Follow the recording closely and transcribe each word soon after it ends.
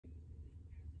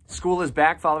School is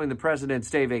back following the President's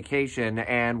Day vacation,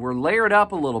 and we're layered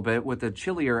up a little bit with the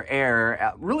chillier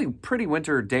air. Really pretty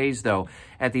winter days, though,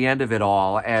 at the end of it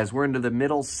all, as we're into the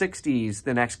middle 60s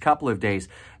the next couple of days.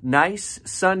 Nice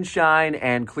sunshine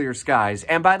and clear skies.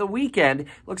 And by the weekend,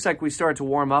 looks like we start to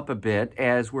warm up a bit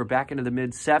as we're back into the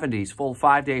mid-70s. Full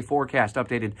 5-day forecast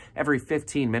updated every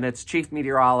 15 minutes. Chief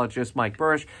Meteorologist Mike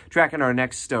Burrish tracking our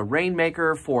next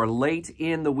rainmaker for late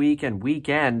in the week and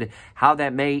weekend, how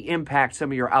that may impact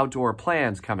some of your outdoor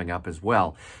plans coming up as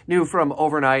well. New from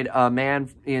overnight, a man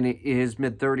in his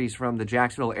mid-30s from the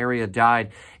Jacksonville area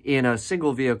died in a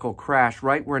single vehicle crash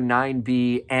right where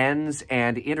 9B ends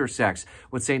and intersects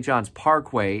with St. John's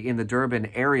Parkway in the Durban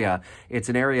area. It's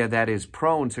an area that is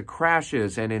prone to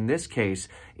crashes, and in this case,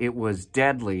 it was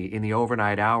deadly in the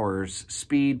overnight hours.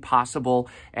 Speed possible,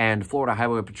 and Florida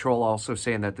Highway Patrol also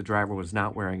saying that the driver was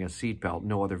not wearing a seatbelt.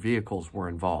 No other vehicles were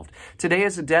involved. Today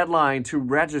is a deadline to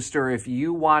register if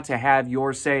you want to have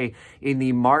your say in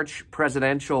the March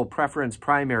presidential preference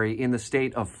primary in the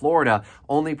state of Florida.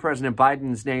 Only President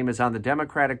Biden's name is on the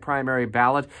Democratic primary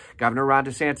ballot. Governor Ron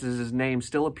DeSantis' name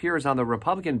still appears on the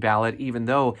Republican ballot, even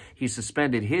though he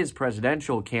suspended his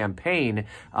presidential campaign.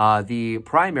 The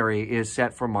primary is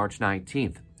set for March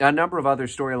 19th. A number of other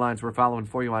storylines we're following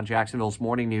for you on Jacksonville's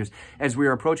Morning News as we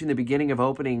are approaching the beginning of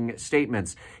opening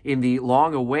statements in the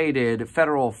long-awaited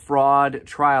federal fraud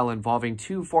trial involving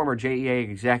two former JEA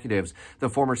executives, the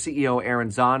former CEO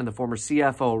Aaron Zahn and the former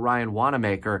CFO Ryan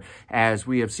Wanamaker, as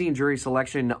we have seen jury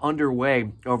selection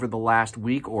underway over the last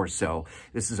week or so.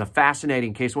 This is a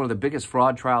fascinating case, one of the biggest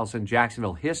fraud trials in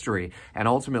Jacksonville history, and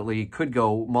ultimately could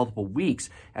go multiple weeks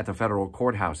at the federal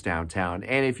courthouse downtown.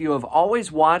 And if you have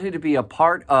always wanted to be a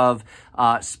part of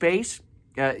space,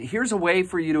 here's a way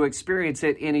for you to experience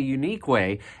it in a unique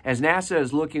way, as NASA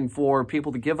is looking for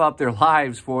people to give up their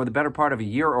lives for the better part of a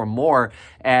year or more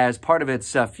as part of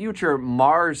its future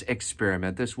Mars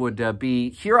experiment. This would be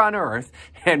here on Earth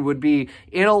and would be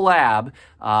in a lab,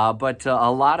 but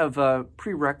a lot of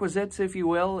prerequisites, if you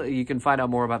will. You can find out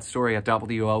more about the story at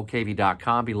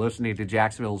WOKV.com. Be listening to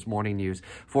Jacksonville's Morning News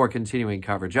for continuing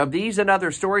coverage of these and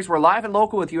other stories. We're live and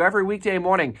local with you every weekday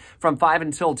morning from 5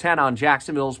 until 10 on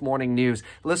Jacksonville's Morning News.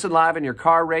 Listen live in your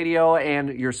car radio and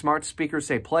your smart speakers.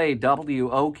 Say play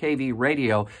WOKV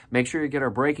radio. Make sure you get our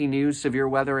breaking news, severe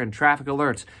weather, and traffic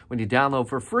alerts when you download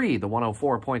for free the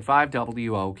 104.5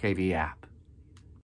 WOKV app.